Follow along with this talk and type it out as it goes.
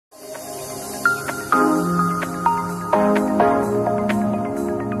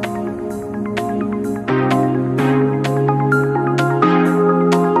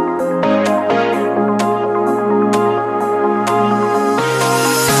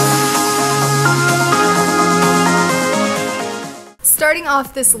starting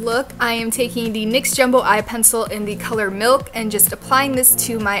off this look, I am taking the NYX Jumbo Eye Pencil in the color Milk and just applying this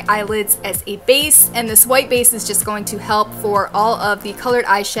to my eyelids as a base, and this white base is just going to help for all of the colored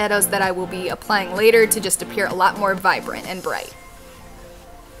eyeshadows that I will be applying later to just appear a lot more vibrant and bright.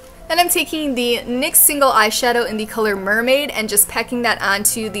 Then I'm taking the NYX single eyeshadow in the color Mermaid and just packing that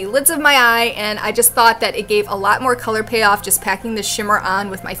onto the lids of my eye, and I just thought that it gave a lot more color payoff just packing the shimmer on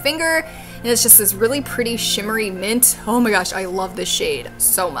with my finger, and it's just this really pretty shimmery mint. Oh my gosh, I love this shade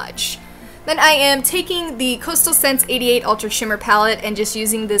so much. Then I am taking the Coastal Scents 88 Ultra Shimmer Palette and just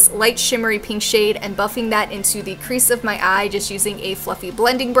using this light shimmery pink shade and buffing that into the crease of my eye just using a fluffy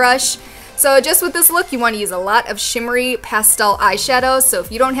blending brush. So just with this look, you want to use a lot of shimmery pastel eyeshadows, so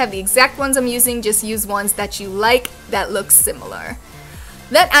if you don't have the exact ones I'm using, just use ones that you like that look similar.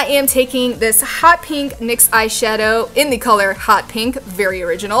 Then I am taking this hot pink NYX eyeshadow in the color Hot Pink, very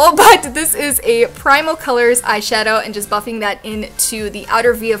original, but this is a Primal Colors eyeshadow and just buffing that into the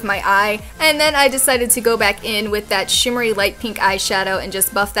outer V of my eye. And then I decided to go back in with that shimmery light pink eyeshadow and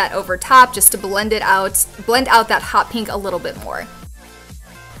just buff that over top just to blend out that hot pink a little bit more.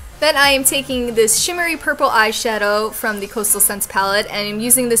 Then I am taking this shimmery purple eyeshadow from the Coastal Scents palette and I'm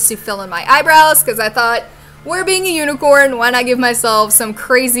using this to fill in my eyebrows because I thought, we're being a unicorn, why not give myself some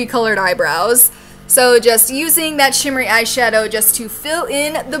crazy colored eyebrows? So just using that shimmery eyeshadow just to fill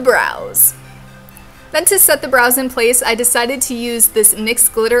in the brows. Then to set the brows in place, I decided to use this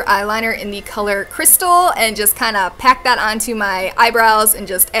NYX glitter eyeliner in the color Crystal and just kind of pack that onto my eyebrows and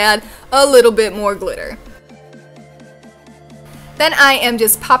just add a little bit more glitter. Then I am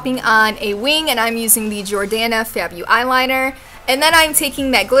just popping on a wing and I'm using the Jordana Fab You eyeliner. And then I'm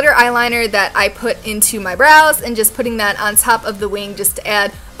taking that glitter eyeliner that I put into my brows and just putting that on top of the wing just to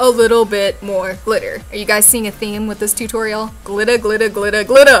add a little bit more glitter. Are you guys seeing a theme with this tutorial? Glitter, glitter, glitter,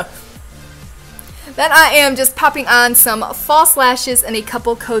 glitter! Then I am just popping on some false lashes and a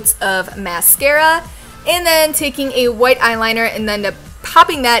couple coats of mascara. And then taking a white eyeliner and then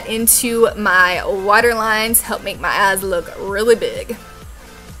popping that into my waterlines, help make my eyes look really big.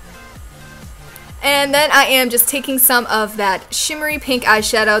 And then I am just taking some of that shimmery pink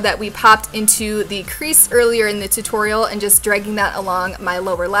eyeshadow that we popped into the crease earlier in the tutorial and just dragging that along my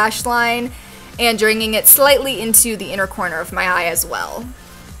lower lash line and dragging it slightly into the inner corner of my eye as well.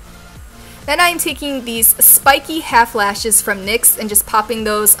 Then I'm taking these spiky half lashes from NYX and just popping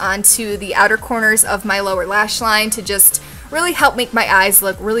those onto the outer corners of my lower lash line to just really help make my eyes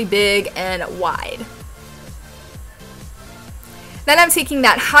look really big and wide. Then I'm taking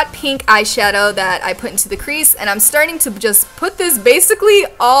that hot pink eyeshadow that I put into the crease and I'm starting to just put this basically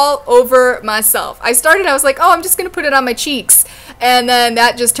all over myself. I was like, oh, I'm just going to put it on my cheeks. And then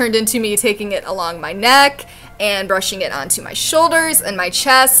that just turned into me taking it along my neck and brushing it onto my shoulders and my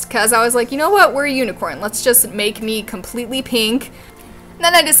chest because I was like, you know what, we're a unicorn. Let's just make me completely pink. And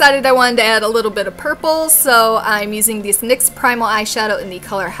then I decided I wanted to add a little bit of purple, so I'm using this NYX Primal eyeshadow in the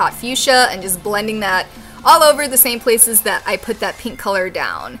color Hot Fuchsia and just blending that all over the same places that I put that pink color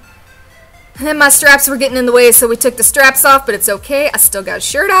down. And then my straps were getting in the way, so we took the straps off, but it's okay. I still got a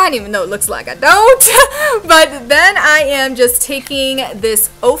shirt on, even though it looks like I don't. But then I am just taking this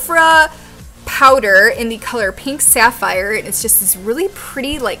Ofra powder in the color Pink Sapphire, and it's just this really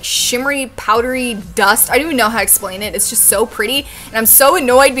pretty, like, shimmery, powdery dust. I don't even know how to explain it. It's just so pretty, and I'm so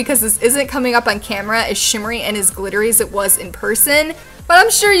annoyed because this isn't coming up on camera as shimmery and as glittery as it was in person. But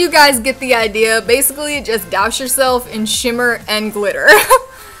I'm sure you guys get the idea. Basically, just douse yourself in shimmer and glitter.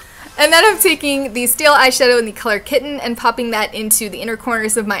 And then I'm taking the steel eyeshadow in the color Kitten and popping that into the inner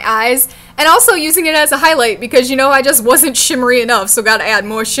corners of my eyes. And also using it as a highlight because, you know, I just wasn't shimmery enough. So gotta add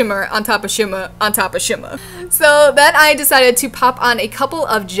more shimmer on top of shimmer on top of shimmer. So then I decided to pop on a couple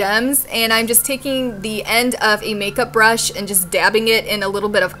of gems. And I'm just taking the end of a makeup brush and just dabbing it in a little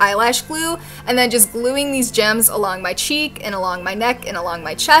bit of eyelash glue. And then just gluing these gems along my cheek and along my neck and along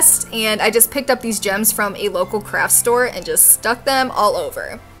my chest. And I just picked up these gems from a local craft store and just stuck them all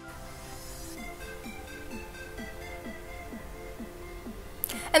over.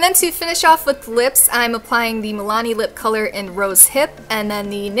 And then to finish off with lips, I'm applying the Milani lip color in Rose Hip, and then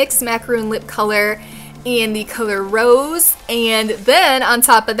the NYX Macaroon lip color in the color Rose, and then on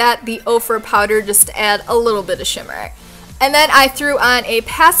top of that, the Ofra powder just to add a little bit of shimmer. And then I threw on a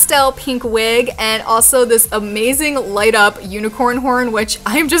pastel pink wig and also this amazing light up unicorn horn, which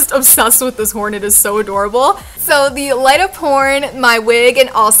I'm just obsessed with this horn. It is so adorable. So the light up horn, my wig, and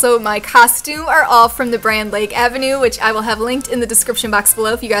also my costume are all from the brand Lake Avenue, which I will have linked in the description box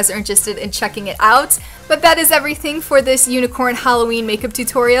below if you guys are interested in checking it out. But that is everything for this unicorn Halloween makeup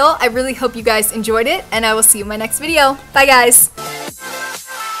tutorial. I really hope you guys enjoyed it, and I will see you in my next video. Bye guys!